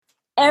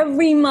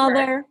Every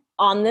mother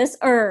on this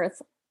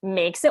earth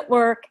makes it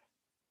work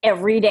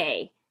every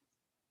day.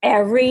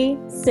 Every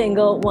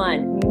single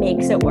one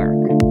makes it work.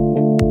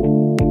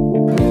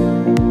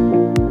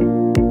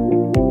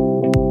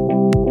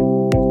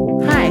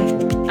 Hi,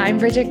 I'm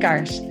Bridget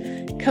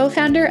Garsh,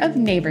 co-founder of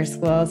Neighbor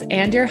Schools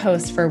and your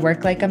host for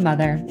Work Like a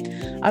Mother,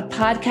 a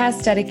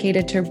podcast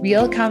dedicated to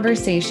real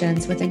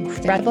conversations with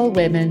incredible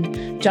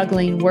women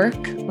juggling work,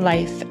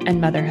 life,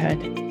 and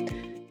motherhood.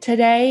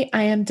 Today,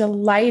 I am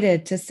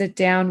delighted to sit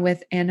down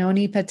with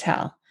Anoni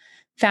Patel,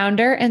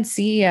 founder and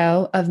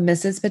CEO of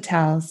Mrs.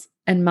 Patel's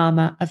and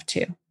mama of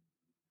two.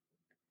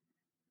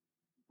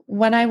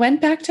 When I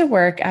went back to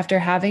work after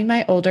having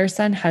my older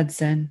son,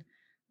 Hudson,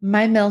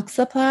 my milk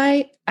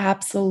supply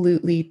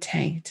absolutely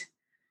tanked.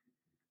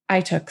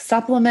 I took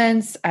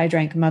supplements, I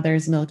drank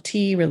mother's milk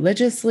tea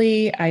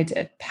religiously, I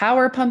did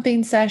power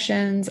pumping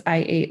sessions,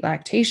 I ate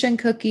lactation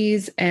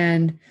cookies,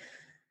 and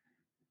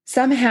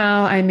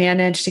somehow I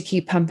managed to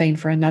keep pumping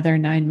for another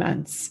 9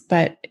 months,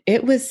 but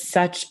it was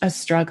such a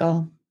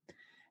struggle.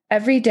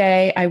 Every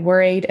day I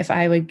worried if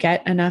I would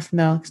get enough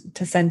milk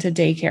to send to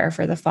daycare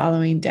for the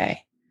following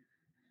day.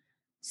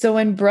 So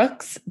when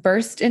Brooks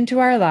burst into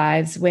our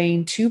lives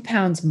weighing 2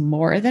 pounds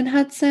more than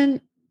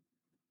Hudson,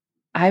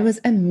 I was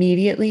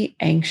immediately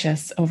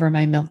anxious over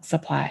my milk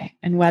supply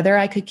and whether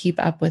I could keep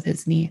up with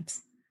his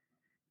needs.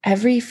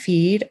 Every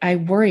feed, I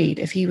worried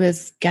if he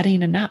was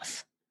getting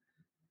enough.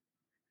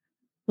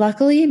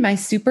 Luckily, my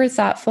super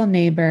thoughtful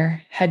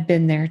neighbor had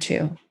been there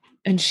too,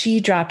 and she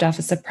dropped off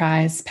a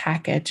surprise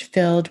package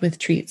filled with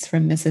treats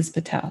from Mrs.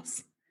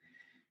 Patel's.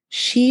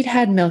 She'd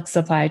had milk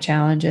supply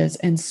challenges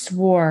and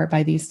swore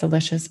by these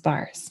delicious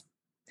bars.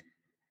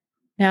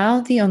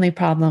 Now, the only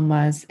problem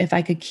was if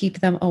I could keep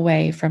them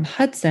away from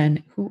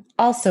Hudson, who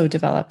also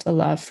developed a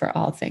love for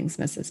all things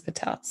Mrs.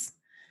 Patel's.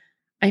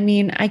 I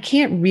mean, I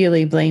can't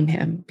really blame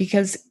him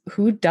because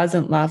who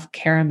doesn't love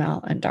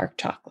caramel and dark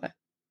chocolate?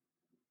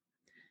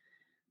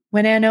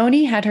 When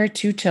Anoni had her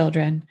 2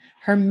 children,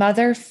 her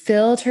mother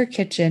filled her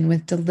kitchen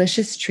with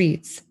delicious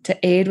treats to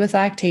aid with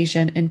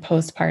lactation and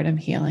postpartum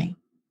healing.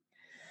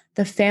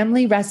 The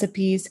family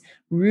recipes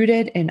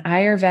rooted in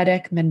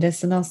Ayurvedic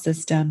medicinal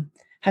system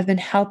have been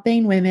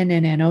helping women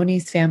in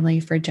Anoni's family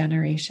for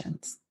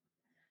generations.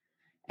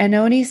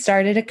 Anoni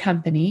started a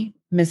company,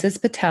 Mrs.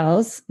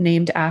 Patel's,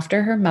 named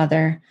after her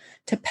mother,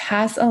 to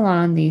pass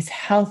along these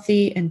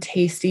healthy and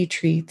tasty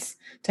treats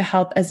to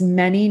help as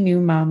many new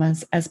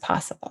mamas as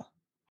possible.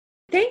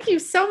 Thank you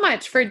so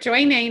much for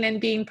joining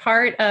and being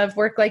part of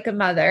Work Like a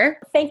Mother.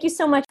 Thank you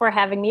so much for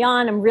having me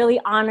on. I'm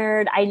really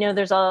honored. I know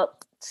there's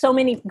so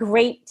many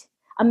great,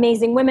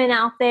 amazing women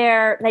out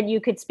there that you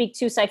could speak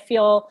to. So I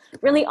feel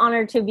really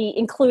honored to be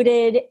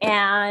included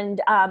and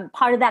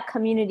part of that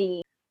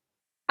community.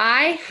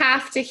 I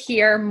have to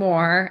hear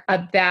more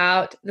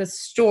about the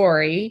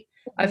story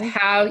of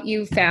how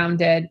you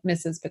founded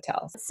Mrs.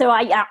 Patel's. So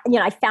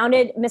I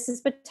founded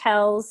Mrs.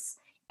 Patel's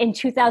in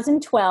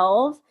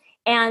 2012.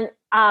 And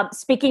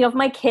speaking of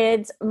my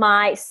kids,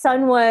 my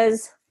son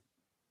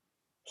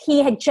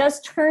he had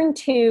just turned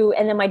 2,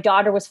 and then my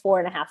daughter was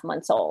 4.5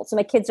 months old. So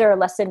my kids are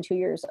less than 2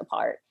 years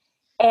apart.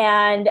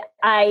 And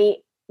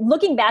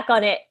looking back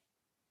on it,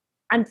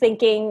 I'm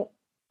thinking,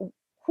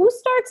 who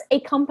starts a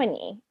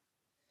company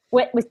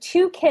with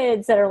 2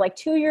 kids that are like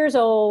 2 years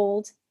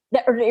old,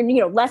 that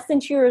are, less than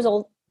 2 years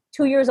old,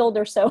 2 years old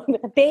or so,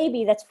 with a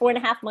baby that's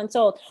 4.5 months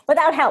old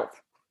without help?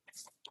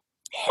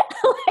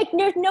 Like,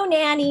 there's no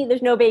nanny,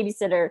 there's no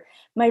babysitter.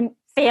 My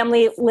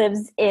family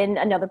lives in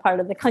another part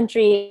of the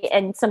country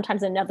and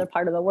sometimes another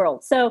part of the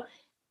world. So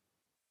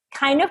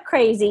kind of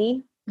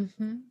crazy,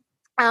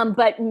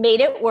 but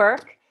made it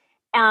work.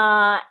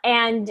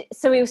 And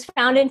so it was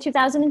founded in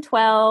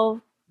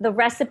 2012. The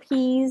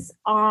recipes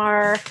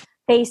are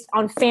based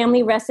on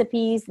family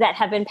recipes that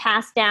have been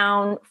passed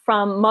down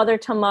from mother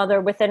to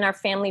mother within our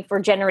family for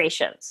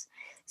generations.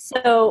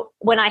 So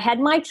when I had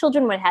my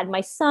children, when I had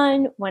my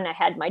son, when I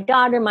had my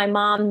daughter, my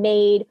mom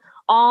made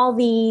all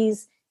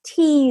these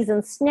teas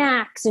and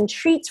snacks and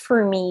treats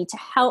for me to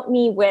help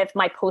me with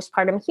my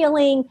postpartum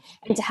healing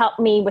and to help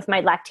me with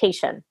my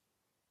lactation.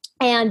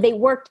 And they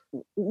worked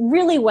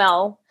really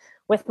well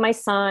with my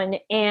son.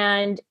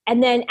 And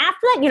then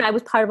after that, I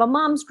was part of a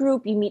mom's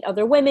group. You meet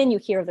other women, you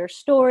hear their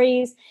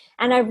stories.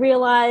 And I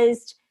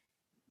realized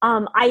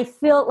I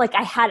feel like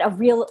I had a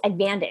real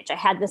advantage. I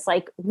had this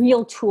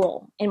real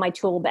tool in my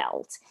tool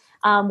belt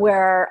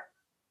where,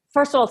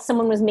 first of all, I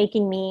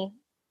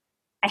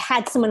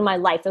had someone in my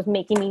life that was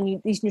making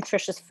me these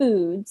nutritious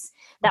foods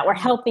that were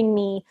helping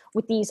me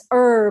with these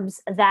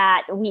herbs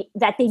that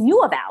they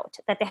knew about,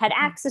 that they had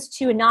access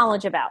to and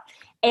knowledge about.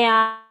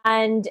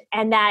 And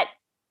that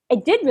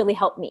it did really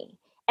help me.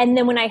 And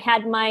then when I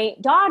had my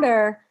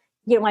daughter,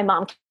 my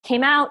mom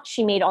came out,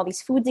 she made all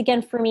these foods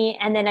again for me.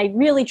 And then I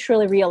really,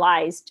 truly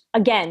realized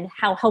again,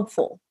 how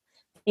helpful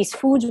these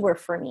foods were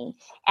for me.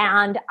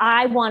 And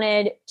I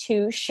wanted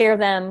to share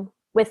them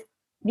with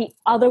the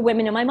other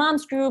women in my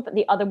mom's group,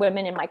 the other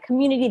women in my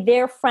community,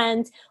 their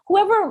friends,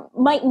 whoever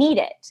might need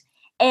it.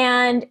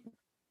 And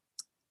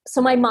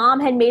So my mom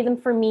had made them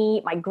for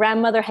me. My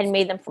grandmother had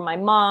made them for my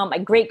mom. My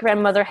great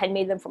grandmother had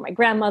made them for my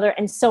grandmother,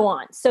 and so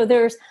on. So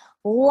there's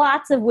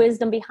lots of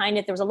wisdom behind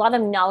it. There was a lot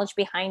of knowledge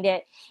behind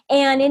it.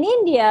 And in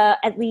India,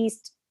 at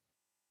least,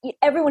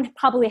 everyone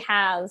probably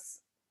has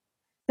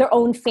their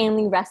own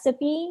family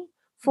recipe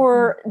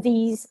for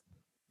these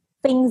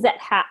things that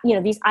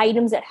these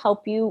items that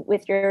help you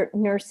with your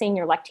nursing,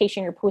 your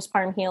lactation, your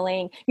postpartum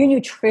healing, your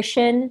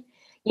nutrition,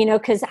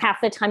 because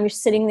half the time you're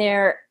sitting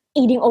there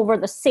eating over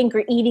the sink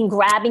or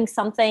grabbing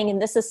something,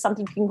 and this is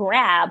something you can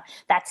grab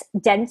that's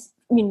dense,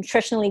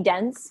 nutritionally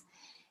dense.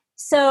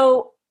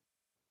 So,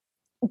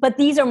 but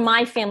these are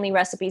my family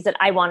recipes that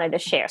I wanted to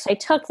share. So I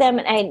took them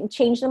and I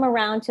changed them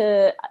around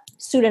to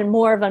suit a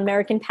more of an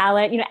American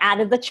palate,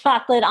 added the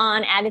chocolate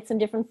on, added some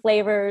different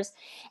flavors,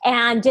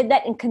 and did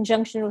that in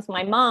conjunction with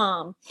my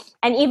mom.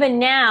 And even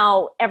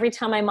now, every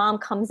time my mom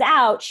comes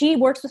out, she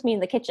works with me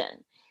in the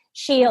kitchen.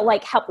 She'll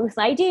help me with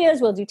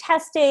ideas. We'll do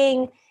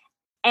testing,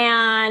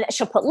 and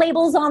she'll put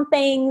labels on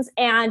things.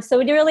 And so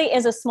it really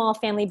is a small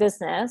family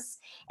business.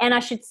 And I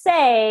should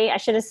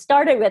have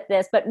started with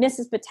this, but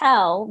Mrs.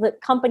 Patel, the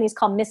company's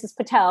called Mrs.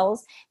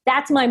 Patel's.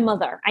 That's my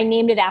mother. I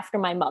named it after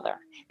my mother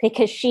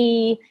because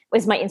she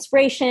was my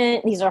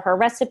inspiration. These are her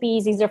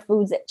recipes. These are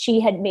foods that she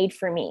had made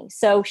for me.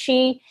 So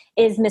she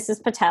is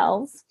Mrs.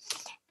 Patel's.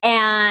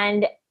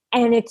 And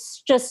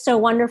it's just so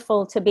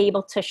wonderful to be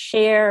able to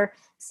share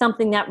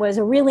something that was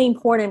a really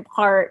important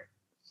part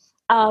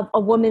of a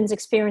woman's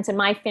experience in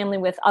my family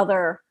with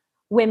other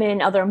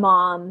women, other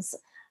moms,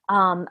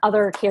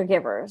 other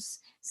caregivers.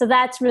 So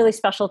that's really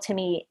special to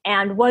me.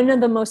 And one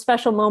of the most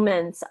special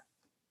moments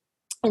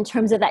in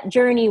terms of that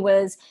journey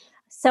was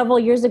several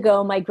years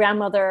ago, my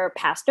grandmother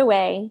passed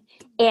away,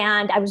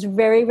 and I was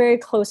very, very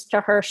close to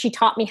her. She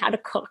taught me how to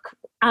cook.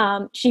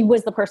 She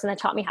was the person that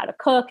taught me how to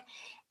cook,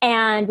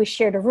 and we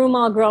shared a room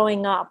all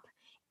growing up,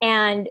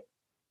 and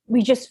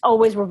we just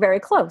always were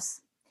very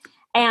close.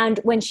 And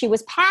when she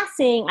was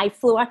passing, I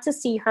flew out to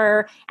see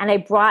her, and I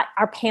brought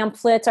our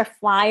pamphlets, our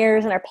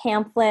flyers and our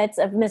pamphlets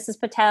of Mrs.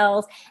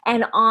 Patel's.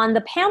 And on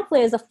the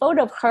pamphlet is a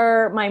photo of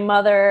her, my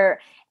mother,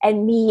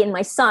 and me and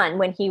my son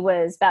when he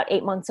was about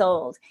 8 months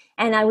old.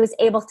 And I was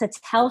able to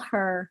tell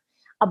her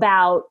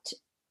about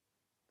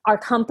our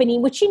company,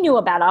 which she knew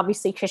about,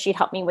 obviously, because she'd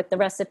helped me with the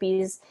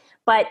recipes.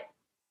 But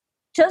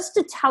just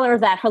to tell her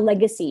that her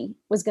legacy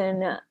was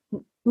going to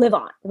live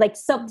on.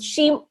 So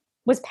she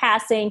was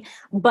passing,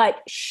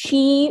 but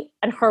she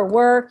and her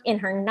work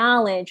and her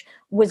knowledge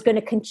was going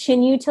to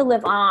continue to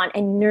live on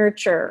and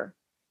nurture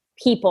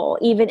people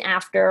even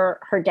after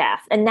her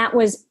death. And that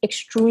was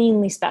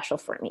extremely special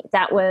for me.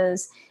 That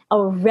was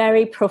a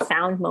very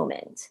profound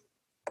moment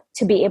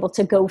to be able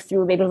to go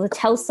through, be able to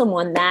tell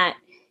someone that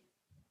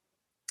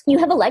you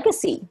have a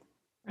legacy.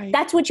 Right.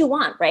 That's what you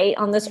want, right?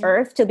 On this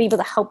earth, to be able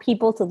to help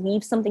people, to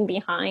leave something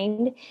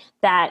behind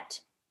that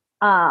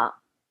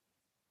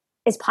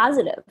is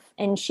positive.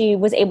 And she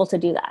was able to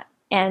do that.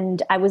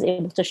 And I was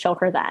able to show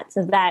her that.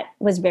 So that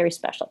was very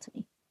special to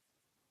me.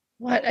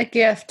 What a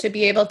gift to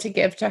be able to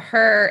give to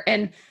her.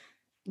 And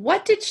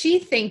what did she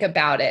think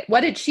about it?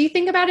 What did she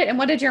think about it? And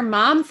what did your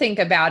mom think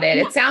about it?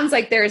 Yeah. It sounds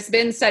like there's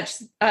been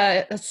such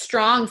a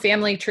strong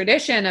family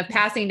tradition of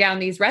passing down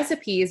these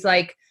recipes.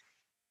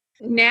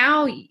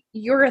 Now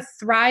you're a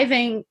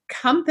thriving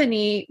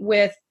company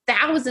with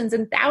thousands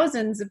and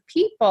thousands of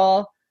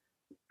people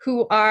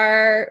who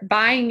are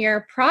buying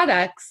your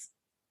products.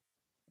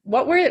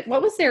 What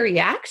was their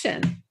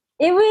reaction?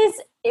 At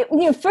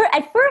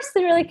first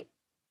they were like,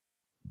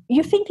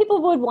 "You think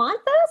people would want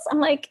this?"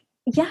 I'm like,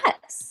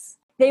 "Yes."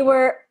 They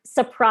were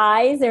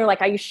surprised. They were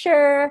like, "Are you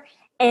sure?"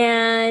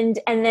 And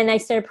then I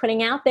started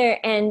putting out there,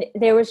 and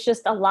there was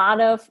just a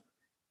lot of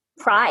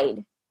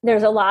pride.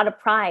 There's a lot of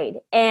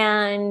pride,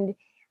 and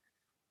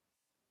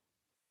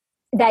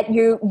that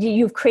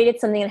you've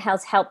created something that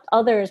has helped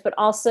others, but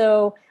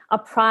also a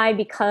pride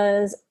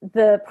because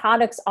the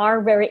products are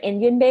very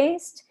Indian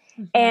based.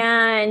 Mm-hmm.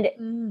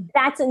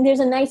 And there's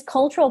a nice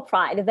cultural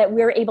pride that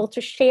we're able to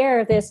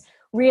share this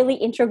really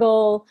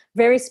integral,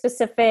 very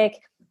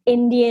specific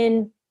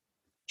Indian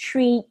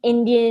treat,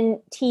 Indian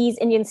teas,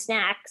 Indian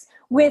snacks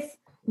with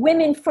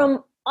women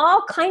from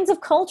all kinds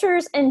of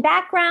cultures and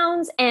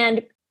backgrounds.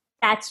 And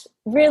that's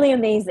really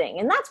amazing.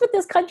 And that's what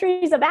this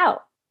country is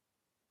about,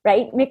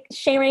 right?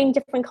 Sharing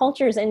different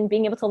cultures and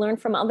being able to learn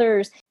from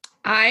others.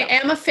 I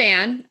am a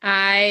fan.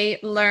 I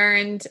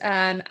learned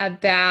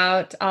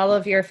about all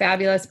of your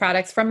fabulous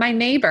products from my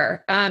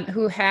neighbor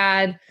who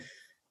had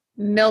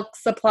milk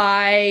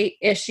supply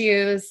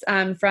issues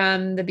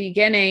from the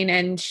beginning.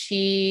 And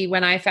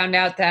when I found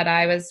out that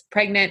I was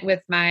pregnant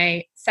with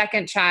my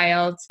second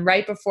child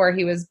right before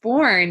he was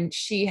born,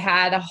 she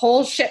had a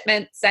whole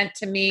shipment sent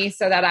to me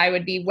so that I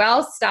would be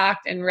well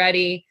stocked and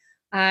ready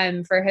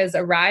for his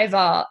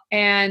arrival.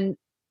 And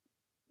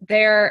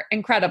they're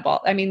incredible.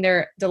 I mean,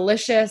 they're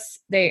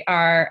delicious. They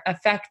are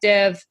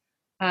effective.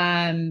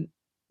 My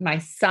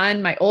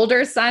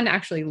older son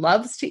actually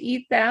loves to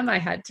eat them. I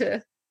had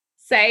to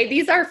say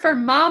these are for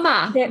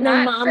mama. They're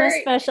mama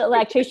special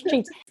lactation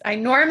treats. I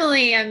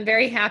normally am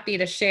very happy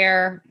to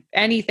share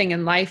anything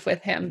in life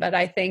with him, but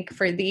I think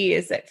for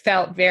these, it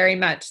felt very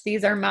much,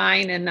 these are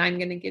mine and I'm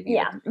going to give you.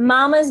 Yeah.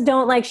 Mamas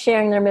don't like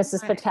sharing their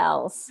Mrs.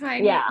 Patels.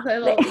 Yeah.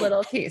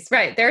 Little piece.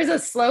 Right. There's a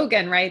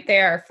slogan right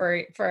there for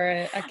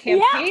a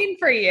campaign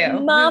for you.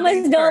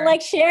 Mamas don't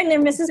like sharing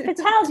their Mrs.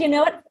 Patels. You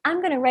know what?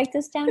 I'm going to write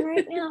this down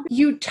right now.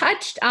 You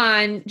touched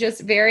on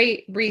just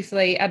very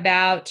briefly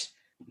about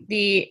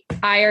the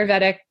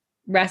Ayurvedic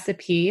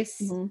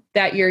recipes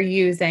that you're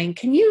using.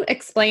 Can you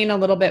explain a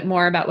little bit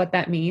more about what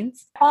that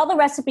means? All the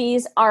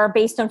recipes are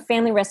based on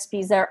family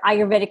recipes that are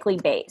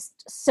Ayurvedically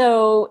based.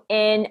 So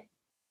in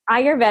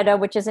Ayurveda,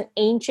 which is an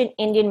ancient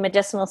Indian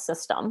medicinal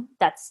system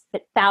that's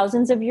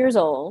thousands of years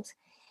old,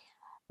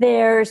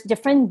 there's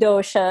different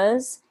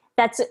doshas.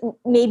 That's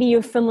maybe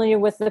you're familiar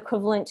with the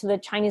equivalent to the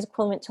Chinese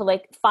equivalent to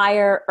like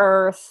fire,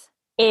 earth,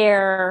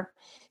 air.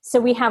 So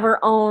we have our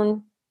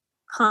own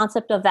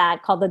concept of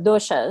that called the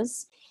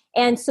doshas.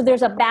 And so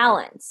there's a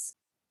balance.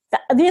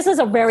 This is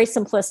a very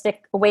simplistic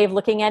way of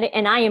looking at it.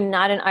 And I am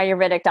not an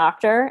Ayurvedic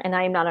doctor and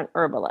I am not an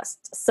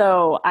herbalist.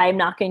 So I'm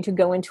not going to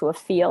go into a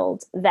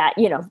field that,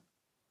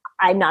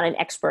 I'm not an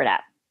expert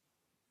at.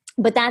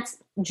 But that's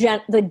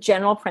the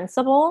general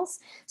principles.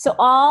 So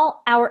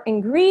all our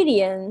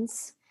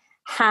ingredients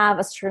have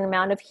a certain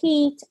amount of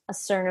heat, a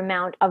certain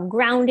amount of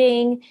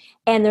grounding,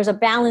 and there's a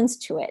balance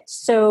to it.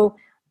 So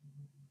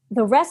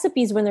the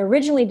recipes, when they're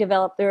originally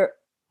developed, they're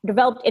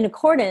developed in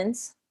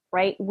accordance,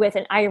 right, with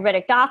an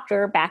Ayurvedic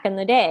doctor back in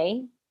the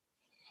day.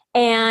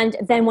 And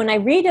then when I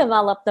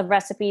redeveloped the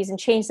recipes and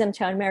changed them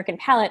to an American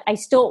palate, I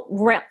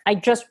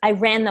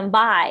ran them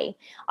by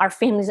our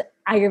family's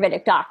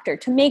Ayurvedic doctor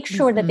to make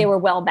sure that they were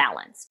well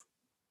balanced.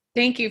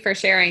 Thank you for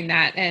sharing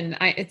that. And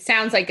it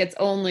sounds like it's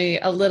only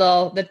a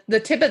little, the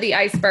tip of the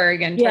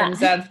iceberg in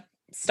terms of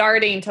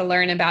starting to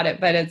learn about it,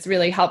 but it's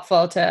really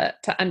helpful to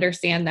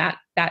understand that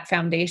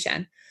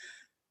foundation.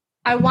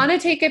 I want to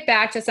take it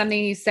back to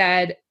something you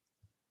said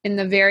in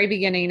the very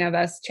beginning of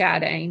us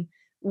chatting,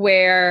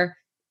 where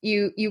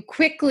you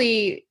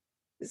quickly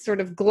sort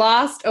of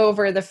glossed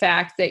over the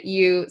fact that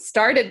you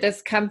started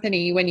this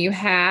company when you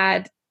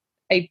had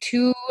a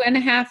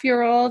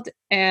 2.5-year-old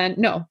and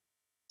no,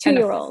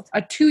 2-year-old,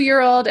 a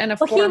 2-year-old and a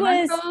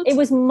 4-month-old. It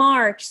was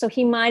March, so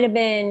he might have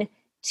been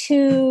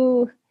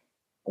 2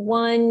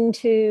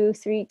 years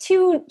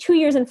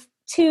and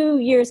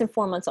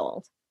 4 months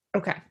old.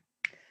 Okay,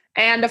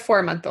 and a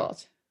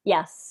 4-month-old.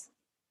 Yes.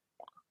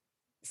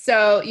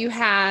 So you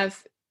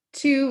have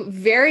 2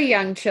 very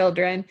young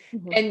children,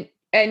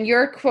 and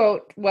your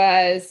quote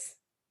was,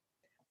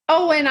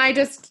 "Oh, and I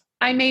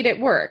made it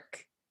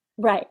work."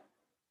 Right.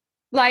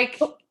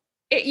 Like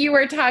you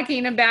were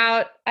talking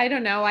about, I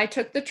don't know, I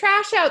took the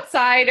trash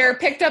outside or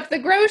picked up the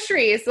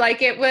groceries.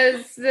 Like it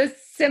was this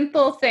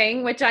simple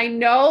thing, which I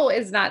know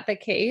is not the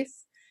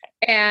case.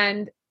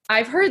 And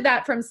I've heard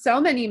that from so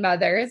many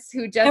mothers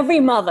who just... Every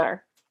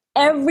mother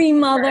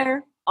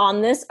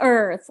on this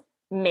earth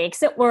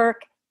makes it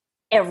work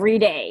every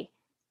day.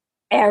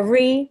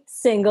 Every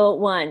single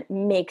one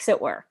makes it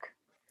work.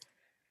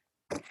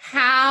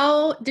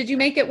 How did you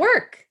make it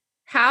work?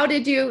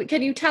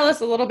 Can you tell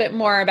us a little bit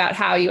more about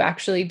how you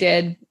actually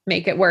did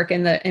make it work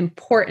and the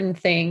important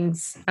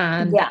things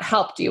that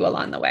helped you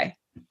along the way?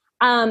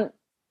 Well,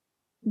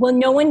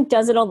 no one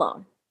does it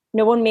alone.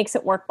 No one makes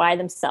it work by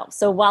themselves.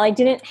 So while I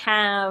didn't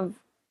have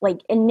like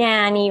a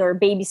nanny or a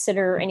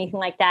babysitter or anything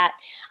like that,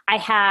 I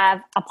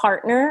have a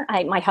partner,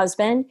 my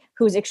husband,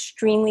 who's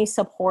extremely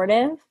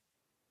supportive.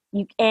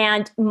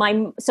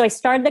 So I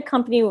started the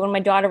company when my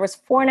daughter was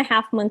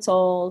 4.5 months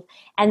old.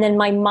 And then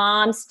my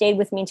mom stayed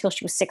with me until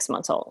she was 6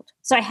 months old.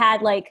 So I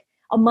had like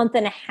a month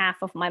and a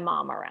half of my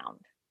mom around.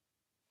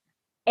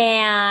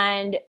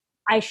 And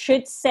I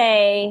should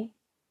say,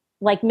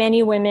 like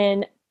many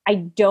women, I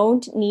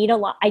didn't need a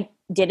lot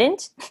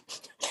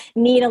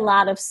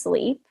of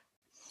sleep.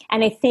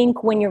 And I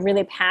think when you're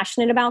really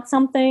passionate about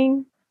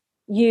something,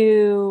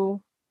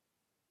 you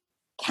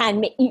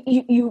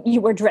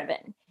were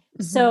driven.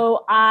 Mm-hmm.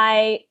 So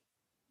I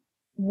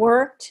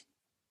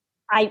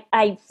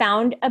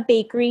found a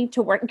bakery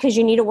to work because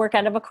you need to work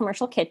out of a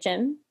commercial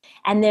kitchen.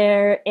 And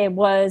it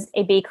was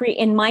a bakery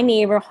in my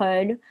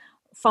neighborhood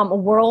from a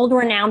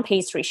world-renowned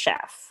pastry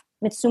chef,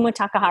 Mitsumo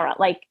Takahara,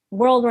 like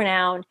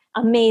world-renowned,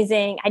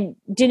 amazing. I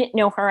didn't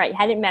know her. I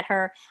hadn't met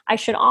her. I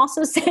should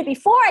also say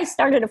before I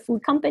started a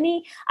food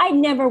company, I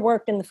never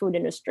worked in the food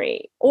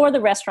industry or the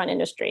restaurant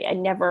industry. I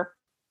never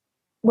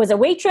was a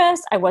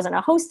waitress. I wasn't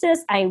a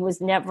hostess. I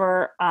was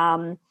never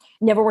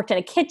worked in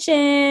a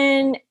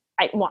kitchen.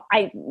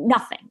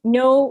 Nothing,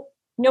 no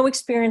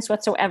experience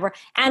whatsoever.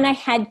 And I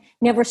had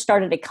never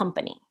started a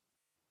company.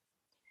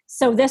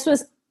 So this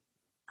was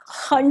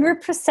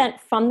 100%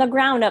 from the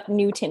ground up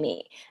new to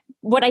me.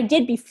 What I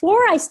did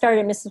before I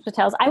started Mrs.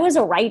 Patel's, I was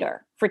a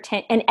writer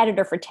an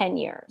editor for 10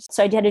 years.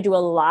 So I had to do a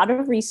lot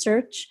of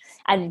research.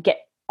 I had to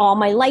get all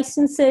my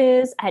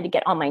licenses. I had to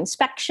get all my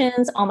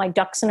inspections, all my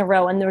ducks in a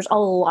row. And there's a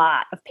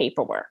lot of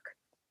paperwork.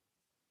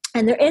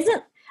 And there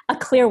isn't a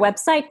clear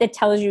website that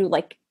tells you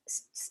like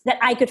that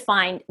I could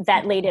find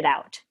that laid it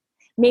out.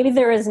 Maybe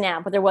there is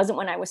now, but there wasn't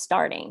when I was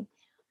starting.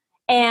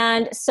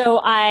 And so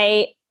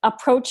I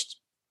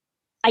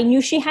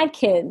knew she had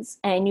kids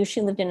and I knew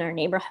she lived in our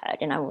neighborhood.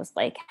 And I was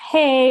like,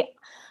 hey,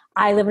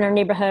 I live in our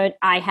neighborhood.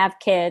 I have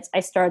kids. I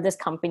started this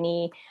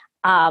company.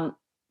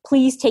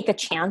 Please take a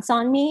chance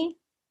on me.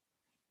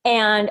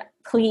 And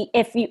please,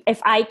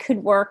 if I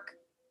could work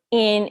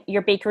in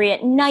your bakery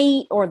at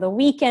night or the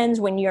weekends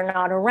when you're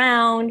not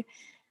around,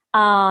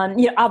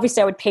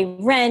 obviously I would pay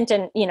rent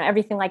and,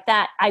 everything like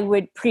that. I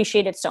would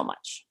appreciate it so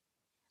much.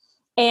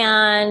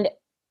 And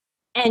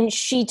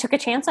she took a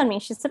chance on me.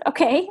 She said,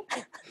 okay.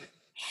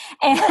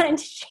 And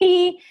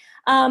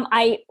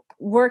I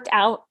worked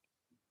out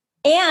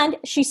and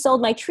she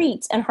sold my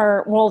treats in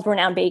her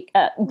world-renowned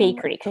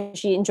bakery because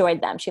she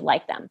enjoyed them. She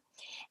liked them.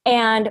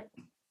 And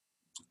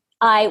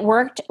I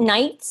worked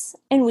nights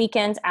and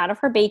weekends out of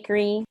her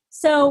bakery.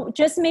 So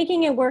just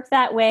making it work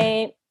that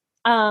way.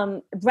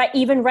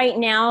 Even right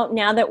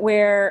now that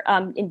we're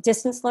in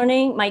distance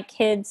learning, my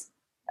kids,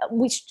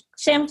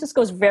 San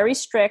Francisco is very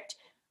strict.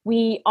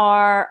 We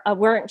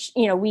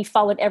we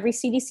followed every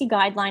CDC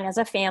guideline as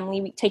a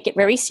family. We take it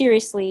very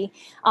seriously.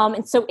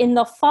 And so in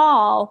the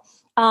fall,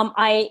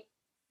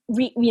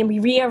 we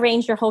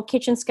rearranged our whole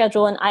kitchen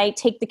schedule, and I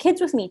take the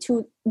kids with me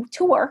to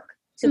work,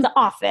 to the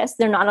office.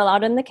 They're not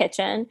allowed in the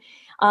kitchen.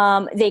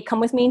 They come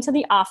with me into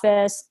the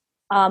office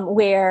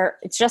where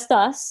it's just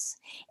us,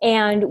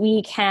 and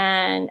we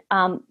can,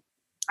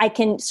 I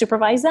can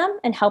supervise them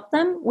and help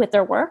them with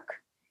their work.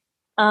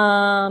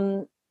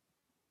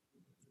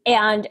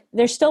 And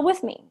they're still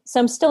with me. So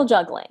I'm still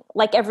juggling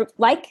like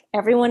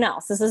everyone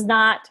else. This is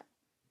not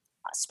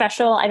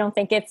special. I don't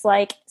think it's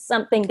like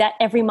something that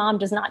every mom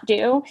does not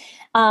do.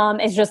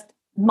 It's just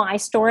my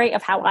story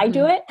of how I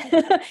do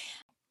it.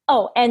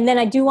 Oh, and then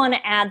I do want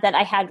to add that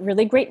I had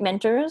really great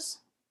mentors,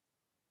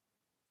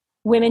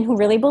 women who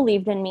really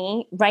believed in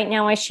me. Right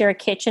now I share a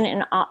kitchen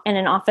and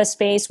an office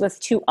space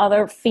with 2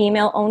 other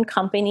female-owned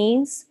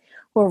companies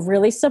who are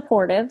really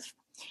supportive.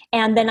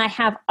 And then I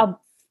have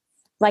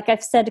like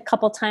I've said a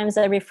couple times,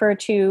 I refer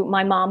to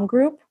my mom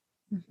group,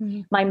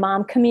 my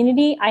mom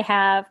community. I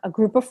have a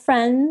group of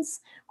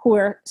friends who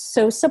are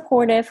so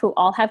supportive, who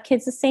all have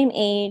kids the same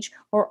age,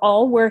 who are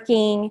all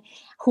working,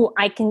 who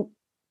I can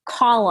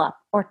call up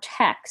or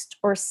text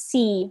or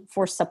see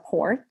for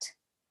support.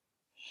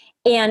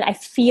 And I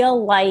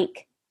feel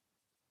like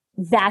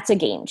that's a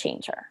game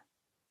changer,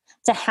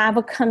 to have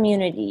a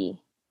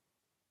community,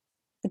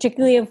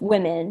 particularly of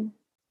women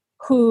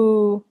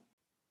who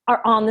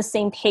are on the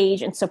same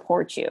page and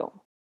support you.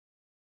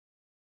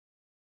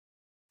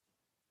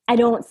 I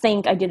don't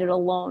think I did it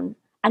alone,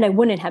 and I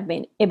wouldn't have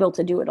been able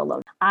to do it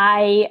alone.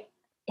 I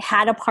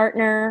had a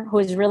partner who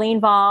was really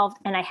involved,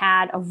 and I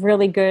had a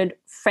really good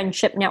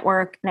friendship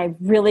network, and I had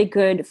really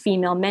good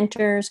female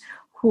mentors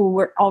who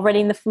were already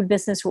in the food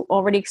business, who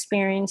already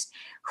experienced,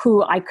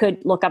 who I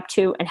could look up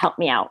to and help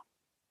me out.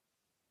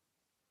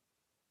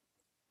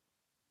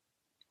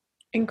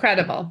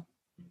 Incredible.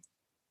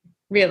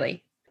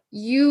 Really.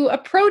 You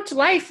approach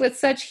life with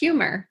such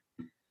humor.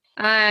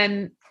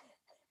 It's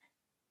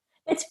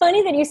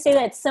funny that you say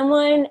that.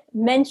 Someone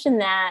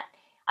mentioned that.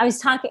 I was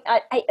talking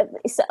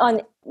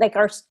on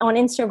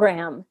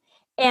Instagram,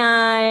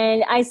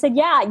 and I said,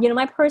 yeah,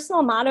 my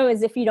personal motto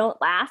is if you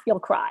don't laugh, you'll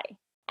cry.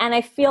 And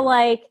I feel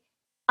like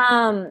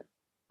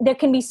there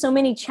can be so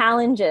many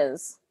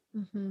challenges,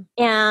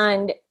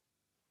 and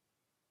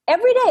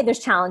every day there's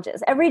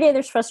challenges. Every day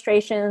there's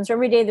frustrations.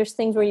 Every day there's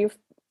things where you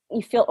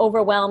feel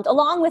overwhelmed,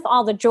 along with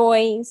all the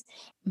joys,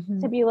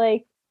 to be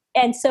like.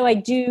 And so I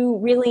do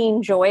really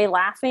enjoy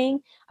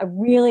laughing. I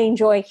really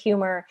enjoy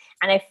humor.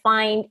 And I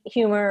find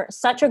humor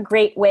such a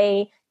great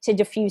way to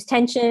diffuse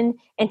tension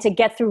and to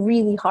get through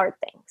really hard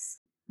things.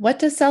 What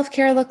does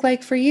self-care look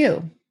like for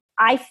you?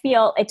 I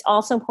feel it's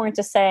also important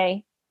to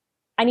say,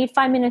 I need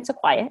 5 minutes of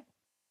quiet.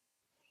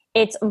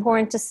 It's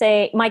important to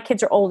say, my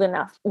kids are old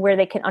enough where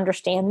they can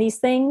understand these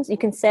things. You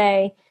can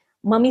say,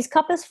 Mommy's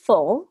cup is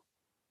full,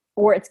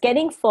 or it's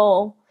getting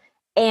full,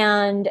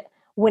 and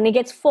when it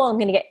gets full, I'm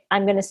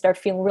going to start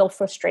feeling real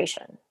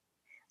frustration.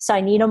 So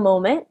I need a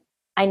moment.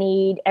 I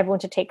need everyone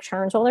to take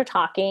turns while they're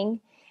talking.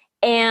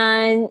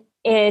 And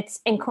it's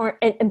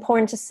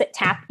important to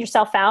tap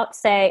yourself out,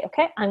 say,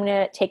 okay, I'm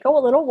going to take a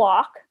little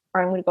walk,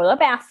 or I'm going to go to the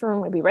bathroom. I'm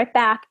going to be right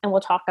back, and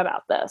we'll talk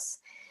about this.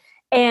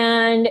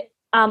 And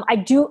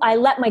I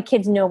let my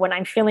kids know when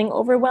I'm feeling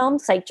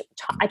overwhelmed. So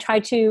I try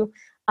to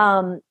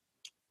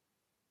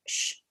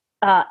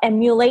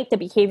emulate the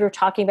behavior of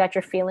talking about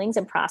your feelings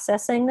and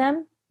processing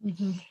them.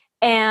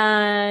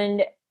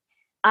 And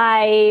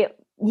I,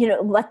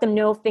 let them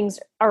know things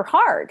are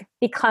hard,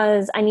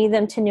 because I need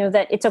them to know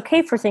that it's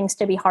okay for things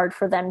to be hard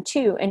for them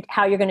too, and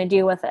how you're going to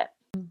deal with it.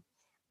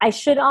 I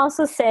should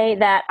also say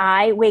that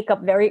I wake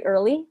up very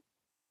early.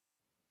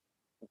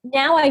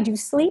 Now I do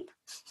sleep.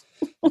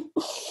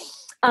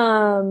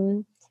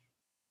 And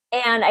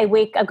I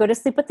go to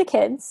sleep with the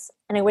kids,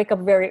 and I wake up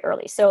very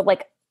early. So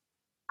 4:00,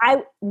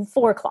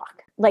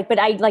 but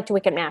I like to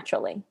wake up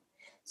naturally.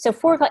 So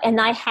 4 o'clock,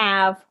 and I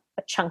have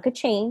a chunk of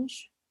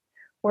change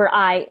where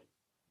I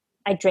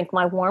drink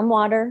my warm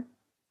water,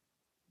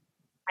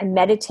 I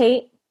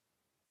meditate,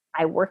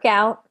 I work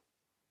out.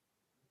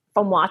 If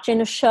I'm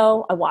watching a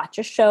show, I watch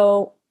a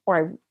show,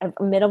 or I'm in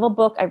the middle of a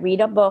book, I read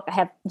a book. I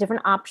have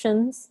different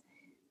options.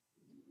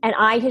 And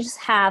I just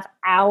have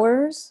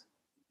hours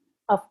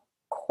of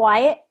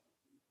quiet,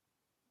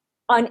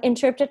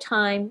 uninterrupted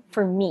time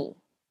for me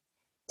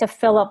to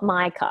fill up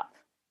my cup.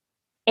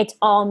 It's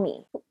all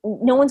me.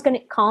 No one's going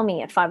to call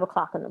me at 5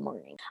 o'clock in the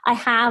morning. I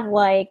have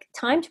like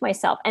time to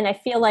myself. And I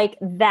feel like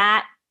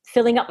that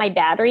filling up my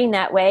battery in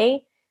that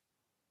way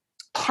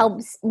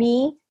helps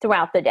me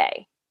throughout the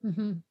day.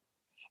 Mm-hmm.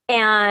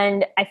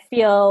 And I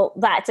feel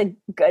that's a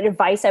good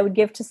advice I would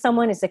give to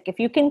someone is like, if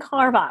you can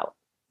carve out,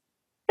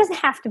 it doesn't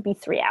have to be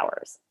 3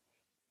 hours.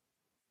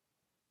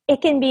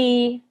 It can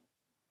be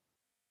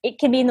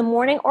in the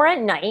morning or at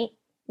night,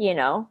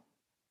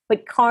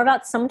 but carve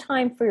out some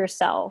time for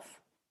yourself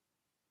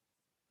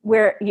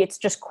where it's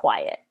just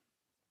quiet.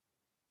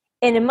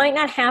 And it might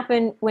not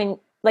happen when,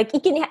 like,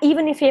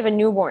 even if you have a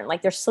newborn,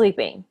 like they're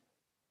sleeping,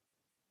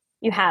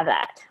 you have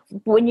that.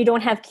 When you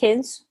don't have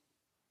kids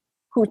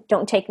who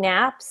don't take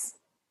naps,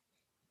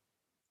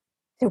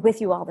 they're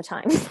with you all the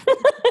time.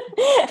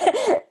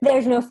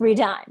 There's no free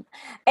time.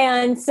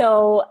 And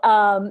so,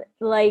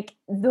 like,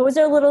 those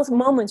are little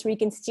moments where you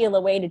can steal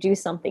away to do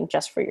something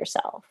just for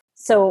yourself.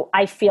 So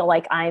I feel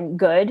like I'm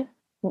good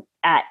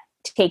at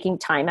taking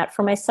time out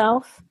for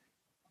myself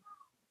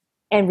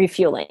and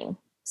refueling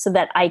so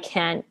that I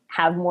can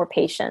have more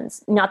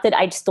patience. Not that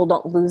I still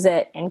don't lose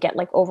it and get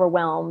like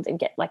overwhelmed and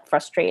get like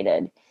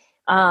frustrated.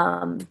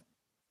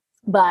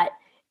 But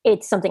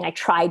it's something I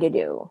try to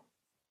do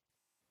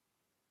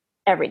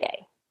every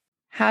day.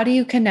 How do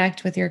you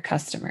connect with your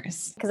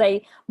customers? Because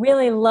I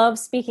really love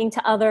speaking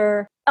to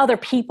other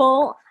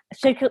people,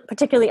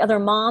 particularly other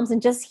moms,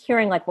 and just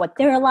hearing like what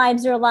their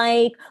lives are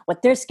like,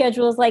 what their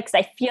schedule is like.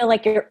 Because I feel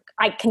like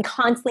I can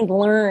constantly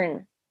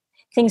learn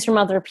things from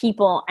other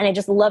people, and I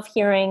just love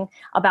hearing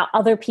about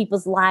other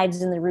people's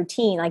lives and the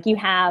routine. Like you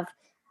have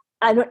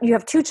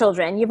 2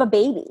 children, you have a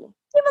baby, you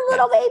have a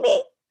little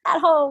baby at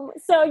home,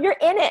 so you're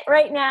in it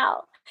right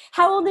now.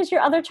 How old is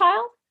your other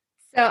child?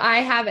 So I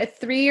have a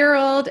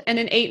 3-year-old and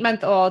an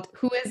 8-month-old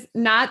who is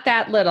not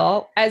that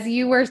little. As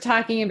you were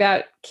talking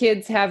about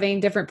kids having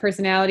different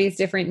personalities,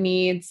 different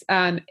needs,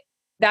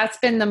 that's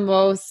been the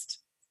most,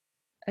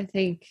 I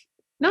think,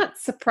 not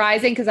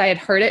surprising because I had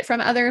heard it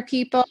from other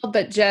people,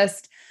 but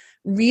just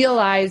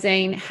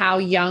realizing how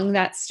young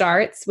that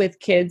starts with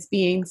kids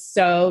being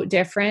so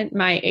different.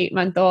 My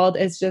 8-month-old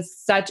is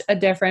just such a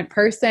different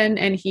person.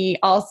 And he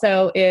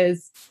also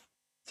is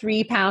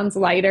 3 pounds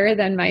lighter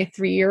than my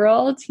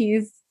 3-year-old.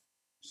 He's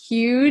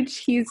huge.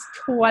 He's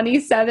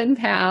 27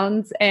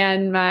 pounds,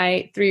 and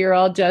my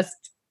 3-year-old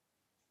just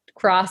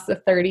crossed the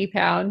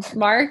 30-pound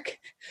mark.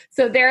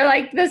 So they're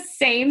like the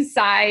same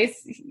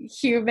size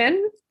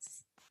humans,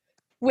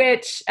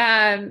 which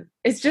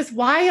is just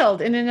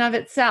wild in and of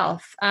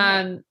itself.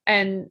 And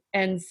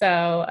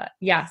so,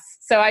 yes.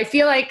 So I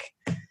feel like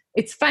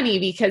it's funny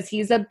because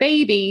he's a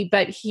baby,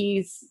 but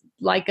he's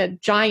like a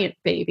giant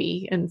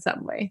baby in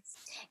some ways.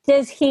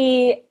 Because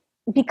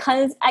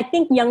I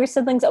think younger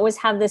siblings always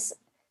have this,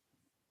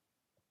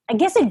 I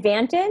guess,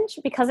 advantage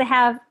because they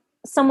have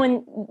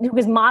someone who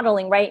is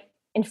modeling right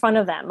in front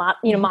of them,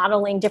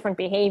 modeling different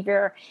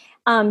behavior.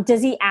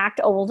 Does he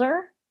act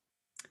older?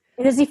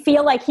 Does he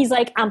feel like he's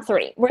like, I'm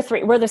 3, we're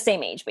 3, we're the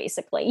same age,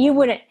 basically? You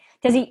wouldn't,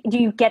 do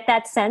you get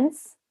that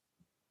sense?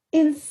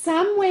 In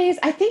some ways,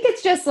 I think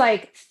it's just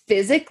like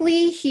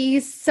physically, he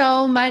seems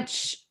so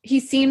much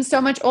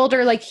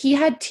older. Like he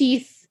had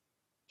teeth.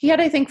 He had,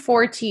 I think,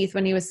 4 teeth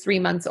when he was 3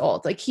 months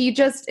old. Like he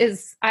just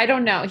is, I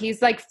don't know. He's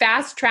like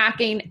fast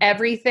tracking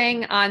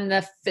everything on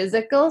the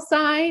physical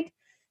side.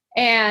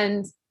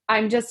 And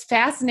I'm just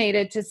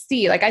fascinated to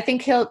see, like, I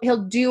think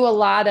he'll do a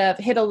lot of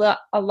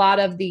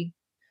the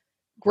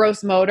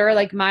gross motor,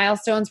 like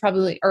milestones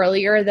probably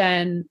earlier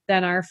than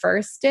our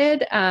first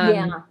did.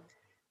 But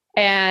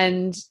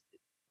I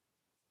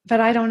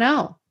don't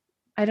know.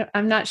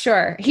 I'm not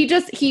sure.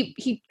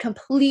 He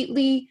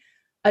completely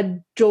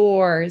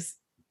adores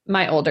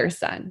my older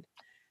son.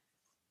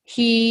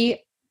 He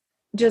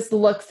just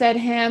looks at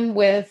him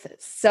with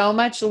so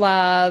much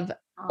love,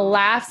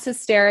 laughs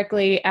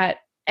hysterically at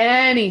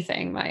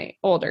anything my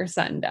older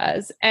son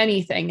does,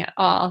 anything at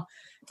all.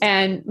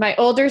 And my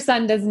older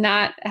son does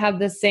not have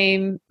the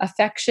same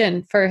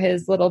affection for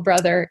his little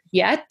brother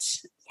yet.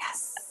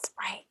 Yes,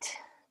 right.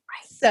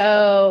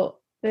 So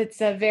it's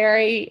a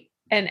very,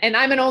 and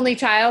I'm an only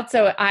child,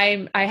 so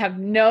I have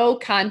no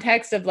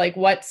context of like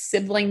what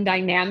sibling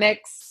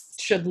dynamics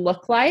should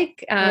look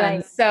like.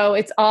 Right. So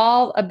it's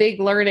all a big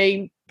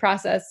learning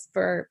process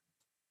for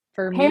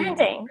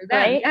parenting, me, for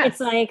right? Yes. It's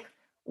like,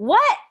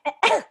 what?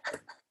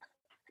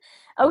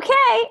 Okay,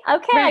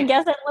 right. I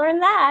guess I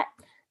learned that.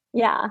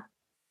 Yeah.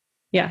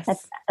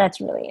 Yes. That's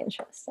really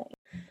interesting.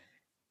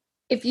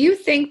 If you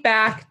think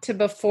back to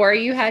before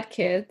you had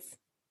kids,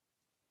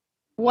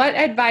 what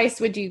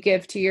advice would you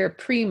give to your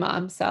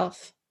pre-mom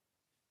self?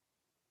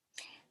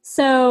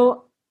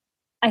 So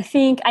I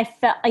think I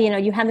felt,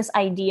 you have this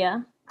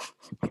idea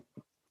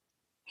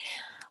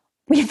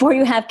before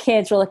you have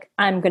kids, you're like,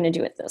 I'm going to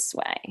do it this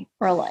way.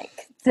 Or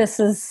like, this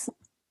is,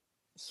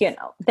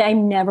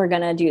 I'm never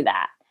going to do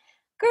that.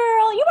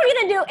 Girl, you were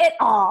going to do it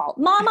all.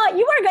 Mama,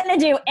 you were going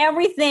to do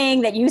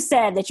everything that you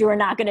said that you were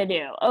not going to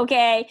do.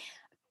 Okay.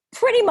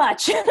 Pretty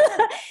much.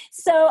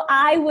 So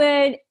I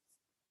would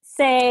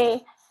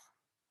say,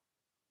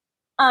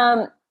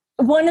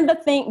 one of the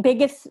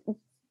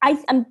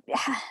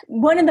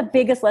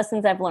biggest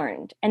lessons I've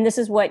learned, and this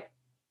is what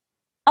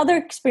other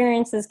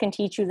experiences can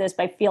teach you this,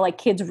 but I feel like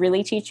kids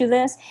really teach you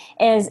this,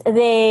 is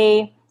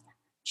they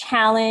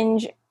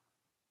challenge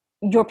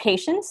your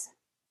patience.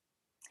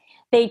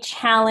 They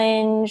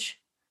challenge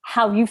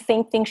how you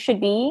think things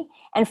should be.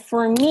 And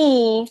for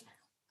me,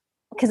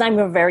 because I'm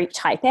a very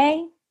type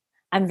A,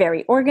 I'm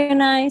very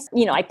organized.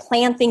 I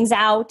plan things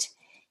out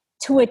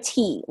to a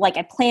T. Like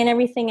I plan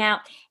everything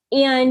out.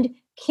 And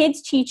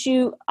kids teach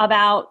you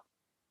about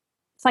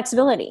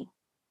flexibility.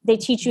 They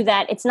teach you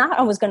that it's not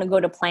always going to go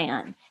to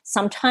plan.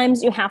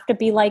 Sometimes you have to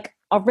be like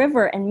a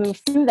river and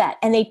move through that.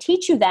 And they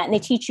teach you that. And they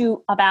teach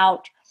you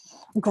about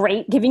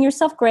giving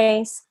yourself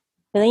grace,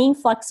 being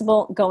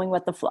flexible, going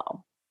with the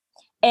flow.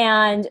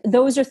 And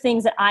those are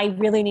things that I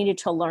really needed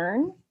to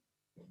learn.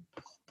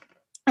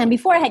 And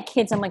before I had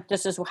kids, I'm like,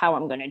 this is how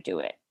I'm going to do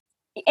it.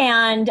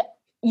 And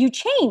you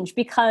change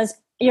because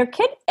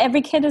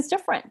every kid is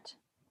different.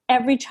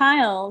 Every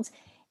child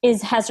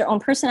has their own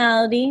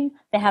personality.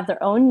 They have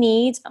their own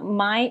needs.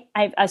 I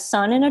have a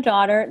son and a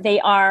daughter. They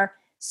are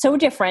so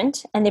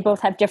different and they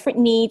both have different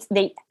needs.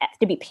 They have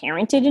to be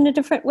parented in a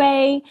different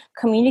way,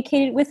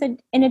 communicated with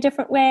in a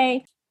different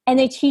way. And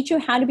they teach you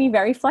how to be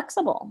very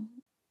flexible.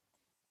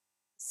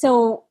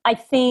 So I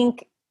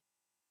think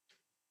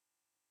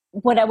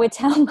what I would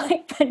tell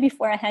my friend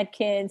before I had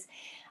kids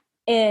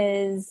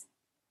is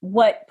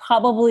what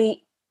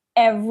probably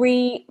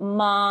every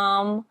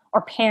mom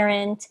or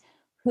parent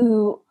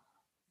who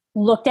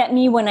looked at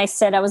me when I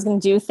said I was going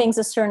to do things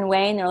a certain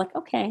way, and they're like,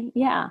 okay,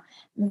 yeah.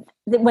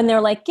 When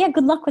they're like, yeah,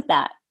 good luck with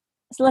that.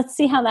 So let's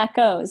see how that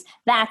goes.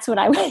 That's what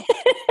I would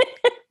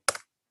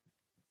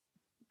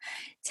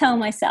tell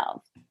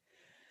myself.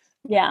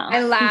 Yeah.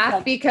 I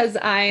laugh because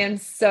I am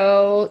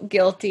so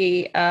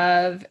guilty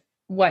of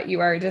what you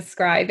are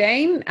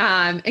describing.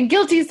 And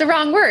guilty is the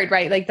wrong word,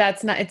 right? Like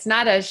it's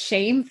not a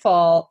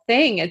shameful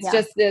thing. It's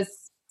just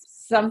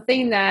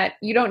something that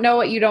you don't know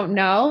what you don't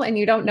know, and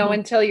you don't know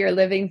until you're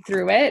living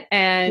through it.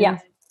 And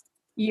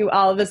you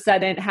all of a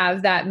sudden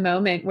have that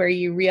moment where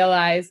you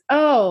realize,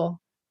 oh,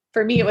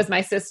 for me, it was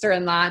my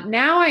sister-in-law.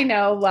 Now I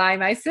know why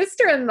my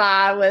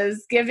sister-in-law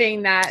was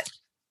giving that,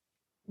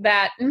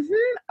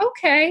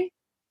 okay.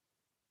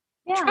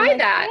 Yeah, Try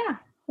that.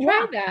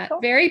 Cool.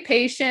 Very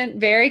patient,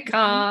 very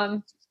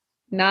calm,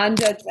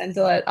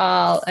 non-judgmental at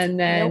all. And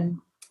then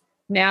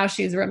now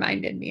she's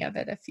reminded me of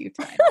it a few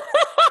times.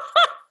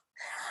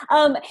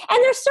 And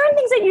there's certain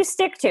things that you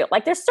stick to.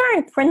 Like there's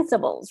certain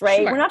principles,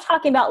 right? Sure. We're not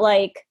talking about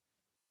like,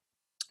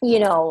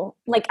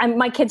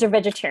 my kids are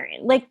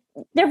vegetarian. Like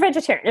they're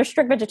vegetarian. They're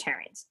strict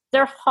vegetarians.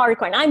 They're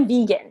hardcore. And I'm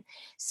vegan.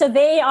 So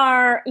they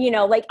are,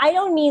 I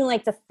don't mean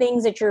like the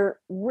things that you're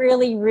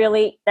really,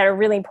 really, that are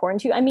really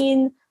important to you. I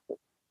mean,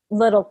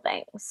 little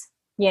things,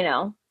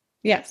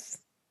 Yes.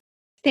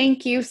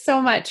 Thank you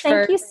so much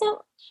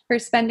for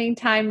spending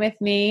time with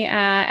me.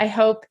 I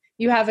hope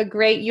you have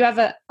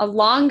a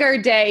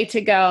longer day to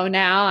go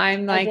now.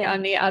 I'm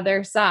on the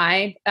other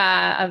side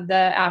of the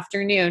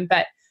afternoon,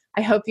 but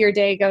I hope your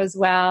day goes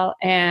well.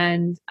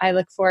 And I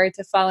look forward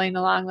to following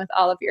along with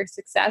all of your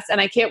success. And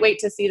I can't wait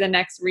to see the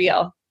next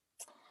reel.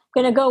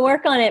 I'm going to go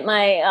work on it.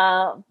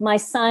 My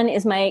son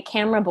is my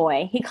camera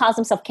boy. He calls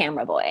himself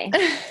Camera Boy.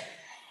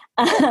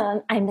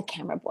 I'm the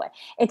camera boy.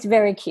 It's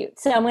very cute.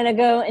 So I'm going to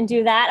go and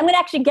do that. I'm going to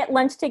actually get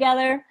lunch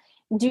together,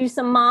 do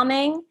some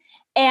momming.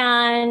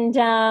 And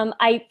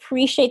I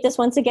appreciate this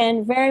once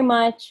again very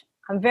much.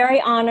 I'm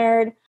very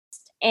honored.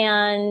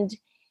 And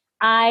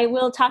I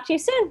will talk to you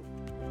soon.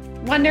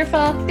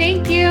 Wonderful.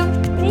 Thank you.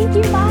 Thank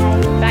you.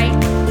 Bye. Bye.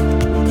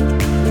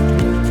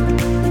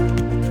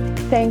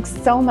 Thanks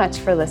so much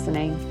for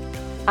listening.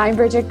 I'm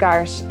Bridget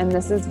Garsh, and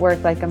this is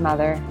Work Like a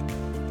Mother.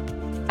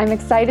 I'm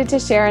excited to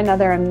share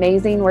another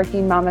amazing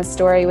working mama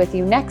story with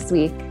you next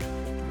week.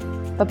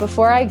 But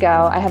before I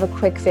go, I have a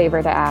quick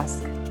favor to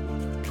ask.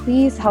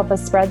 Please help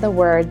us spread the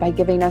word by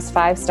giving us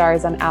 5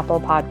 stars on Apple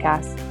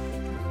Podcasts.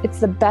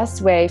 It's the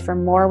best way for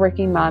more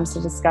working moms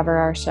to discover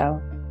our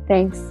show.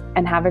 Thanks,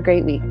 and have a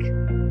great week.